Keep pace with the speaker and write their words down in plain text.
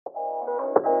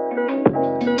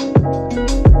Hey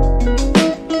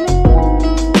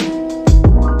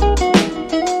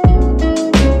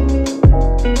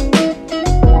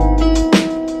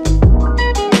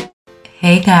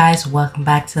guys, welcome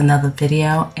back to another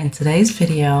video. In today's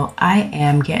video, I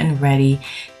am getting ready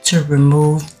to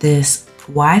remove this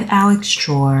wide Alex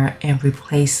drawer and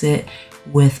replace it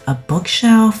with a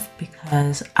bookshelf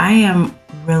because I am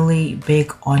really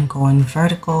big on going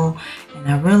vertical, and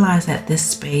I realized that this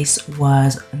space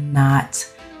was not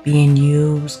being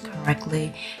used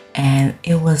correctly and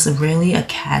it was really a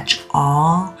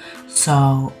catch-all.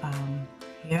 So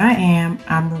here I am.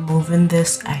 I'm removing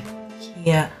this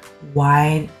IKEA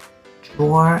wide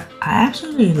drawer. I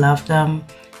absolutely love them.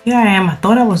 Here I am. I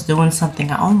thought I was doing something.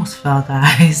 I almost fell,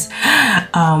 guys.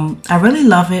 I really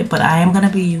love it, but I am going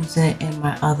to be using it in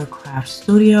my other craft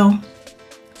studio.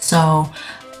 So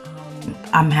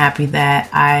I'm happy that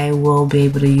I will be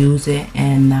able to use it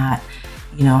and not,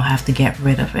 you know, have to get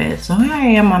rid of it. So here I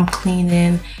am. I'm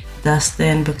cleaning,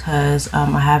 dusting, because I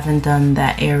haven't done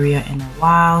that area in a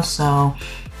while. So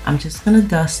I'm just going to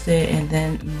dust it and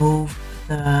then move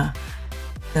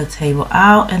the table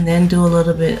out and then do a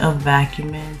little bit of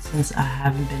vacuuming since I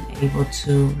haven't been able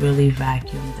to really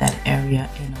vacuum that area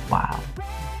in a while. Okay.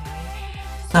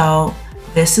 So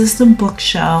this is the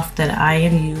bookshelf that I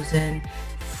am using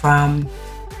from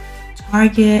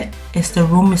Target. It's the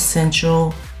Room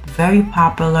Essential, very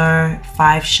popular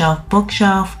 5-shelf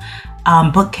bookshelf,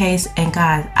 bookcase. And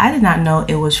guys, I did not know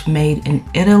it was made in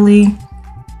Italy.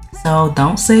 So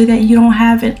don't say that you don't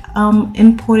have it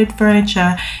imported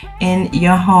furniture in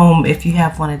your home if you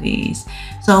have one of these.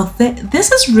 So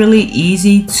this is really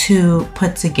easy to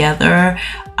put together.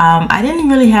 I didn't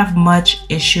really have much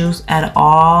issues at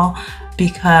all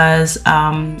because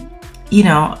you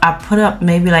know, I put up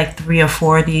maybe like 3 or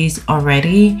 4 of these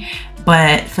already,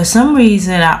 but for some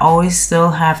reason I always still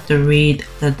have to read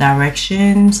the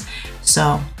directions.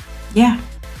 So yeah,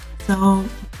 so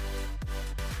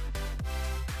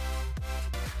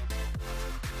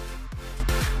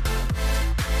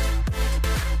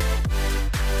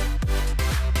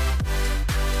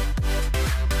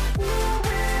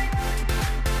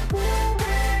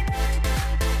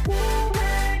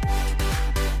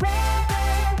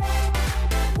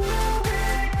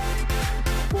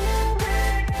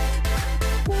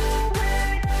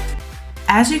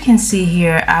as you can see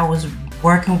here, I was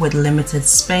working with limited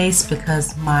space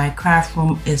because my craft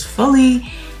room is fully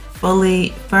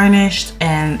furnished,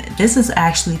 and this is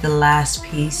actually the last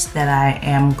piece that I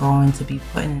am going to be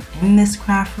putting in this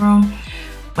craft room.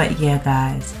 But yeah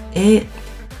guys, it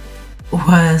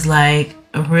was like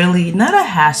really not a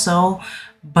hassle,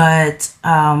 but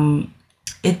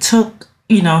it took,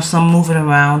 you know, some moving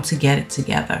around to get it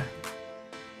together.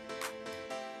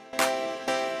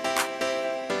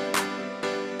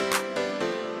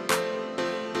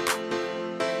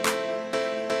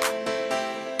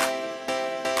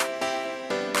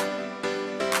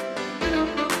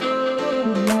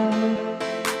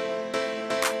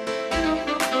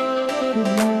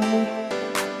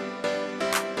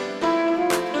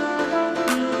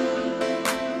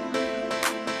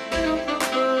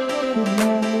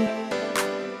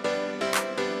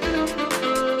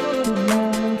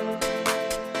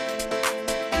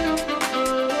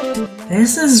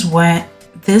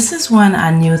 This is when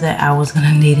I knew that I was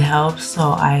gonna need help,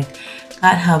 so I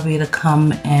got hubby to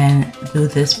come and do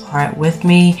this part with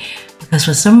me because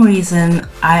for some reason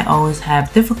I always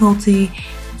have difficulty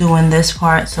doing this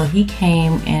part. So he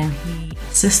came and he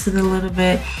assisted a little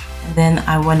bit, and then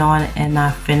I went on and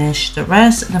I finished the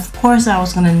rest. And of course I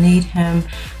was gonna need him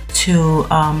to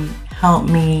help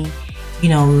me, you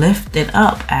know, lift it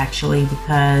up actually,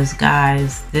 because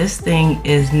guys, this thing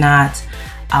is not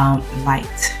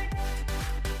light.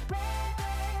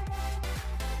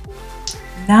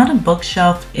 Now the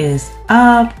bookshelf is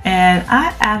up and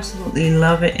I absolutely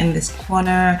love it in this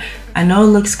corner. I know it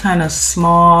looks kind of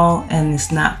small and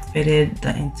it's not fitted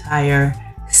the entire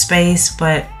space,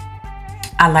 but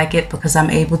I like it because I'm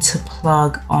able to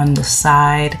plug on the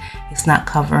side. It's not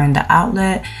covering the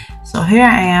outlet. So here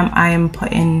I am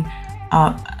putting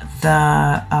up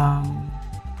the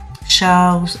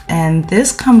shelves, and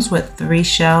this comes with 3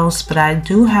 shelves, but I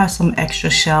do have some extra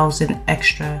shelves and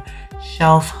extra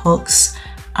shelf hooks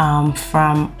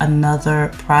from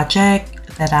another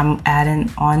project that I'm adding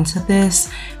onto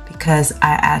this because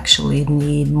I actually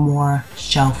need more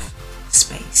shelf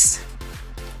space.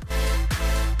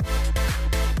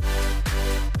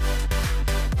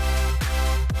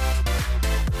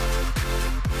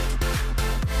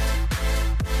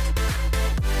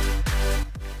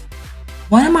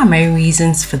 One of my main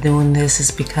reasons for doing this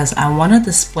is because I want to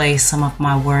display some of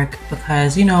my work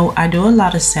because, you know, I do a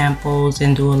lot of samples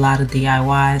and do a lot of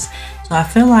DIYs. So I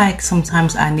feel like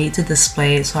sometimes I need to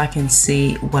display it so I can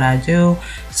see what I do.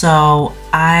 So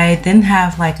I didn't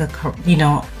have like the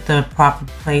proper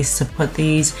place to put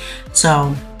these.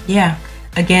 So yeah,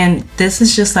 again, this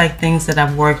is just like things that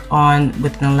I've worked on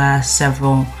within the last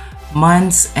several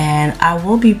months, and I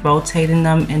will be rotating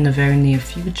them in the very near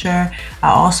future. I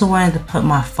also wanted to put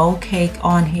my faux cake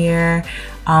on here.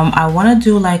 I want to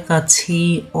do like a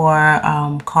tea or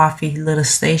coffee little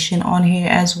station on here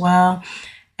as well.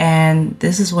 And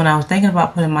this is when I was thinking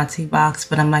about putting my tea box,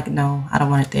 but I'm like, no, I don't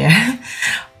want it there.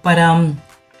 But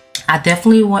I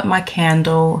definitely want my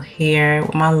candle here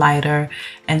with my lighter,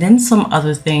 and then some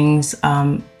other things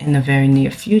in the very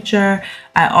near future.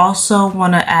 I also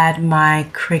want to add my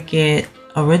Cricut.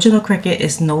 Original Cricut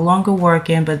is no longer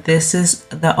working, but this is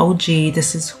the OG.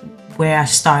 This is where I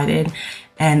started,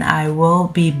 and I will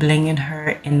be blinging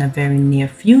her in the very near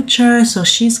future. So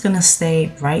she's gonna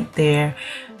stay right there.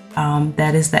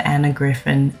 That is the Anna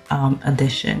Griffin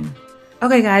edition.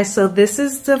 Okay guys, so this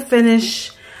is the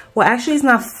finish. Well, actually it's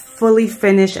not fully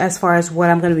finished as far as what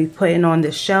I'm going to be putting on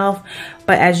the shelf,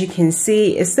 but as you can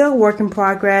see, it's still a work in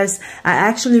progress. I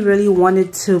actually really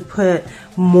wanted to put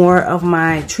more of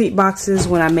my treat boxes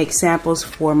when I make samples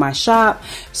for my shop.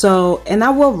 So, and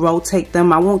I will rotate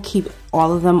them. I won't keep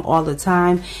all of them all the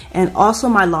time. And also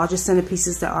my larger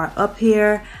centerpieces that are up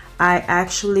here, I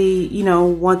actually, you know,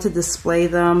 want to display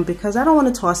them because I don't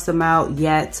want to toss them out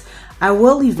yet. I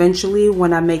will eventually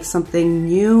when I make something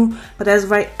new, but as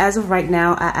of right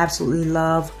now, I absolutely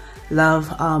love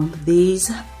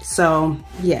these. So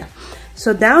yeah,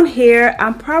 so down here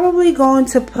I'm probably going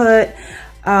to put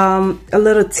a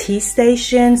little tea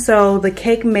station. So the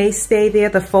cake may stay there,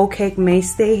 the faux cake may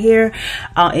stay here,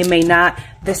 it may not.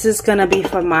 This is gonna be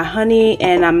for my honey,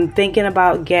 and I'm thinking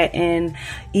about getting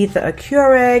either a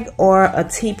Keurig or a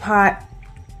teapot,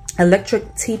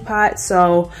 electric teapot,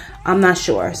 so I'm not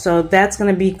sure. So that's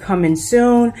gonna be coming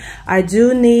soon. I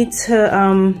do need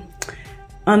to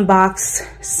unbox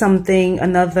something,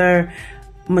 another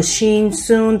machine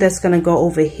soon that's gonna go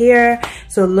over here,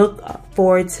 so look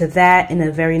forward to that in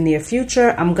the very near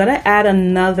future. I'm gonna add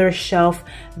another shelf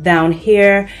down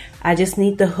here. I just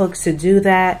need the hooks to do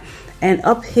that. And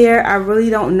up here, I really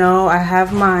don't know. I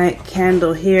have my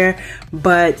candle here,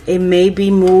 but it may be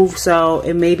moved, so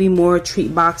it may be more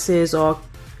treat boxes or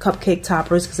cupcake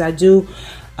toppers, because I do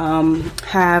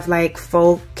have like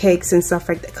faux cakes and stuff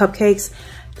like that, cupcakes.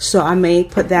 So I may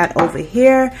put that over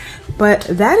here. But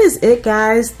that is it,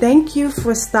 guys. Thank you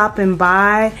for stopping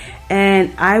by,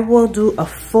 and I will do a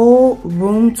full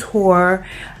room tour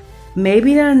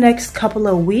maybe in the next couple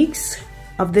of weeks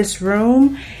of this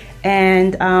room.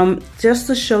 And just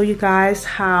to show you guys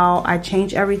how I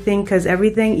change everything, because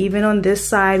everything even on this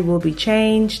side will be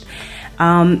changed,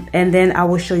 and then I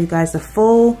will show you guys the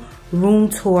full room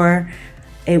tour,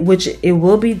 which it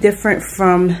will be different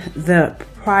from the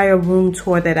prior room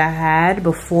tour that I had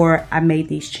before I made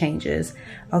these changes.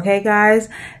 Okay guys,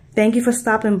 thank you for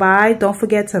stopping by. Don't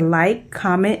forget to like,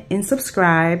 comment, and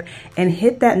subscribe, and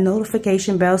hit that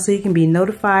notification bell so you can be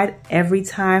notified every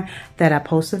time that I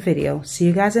post a video. See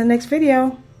you guys in the next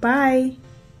video. Bye.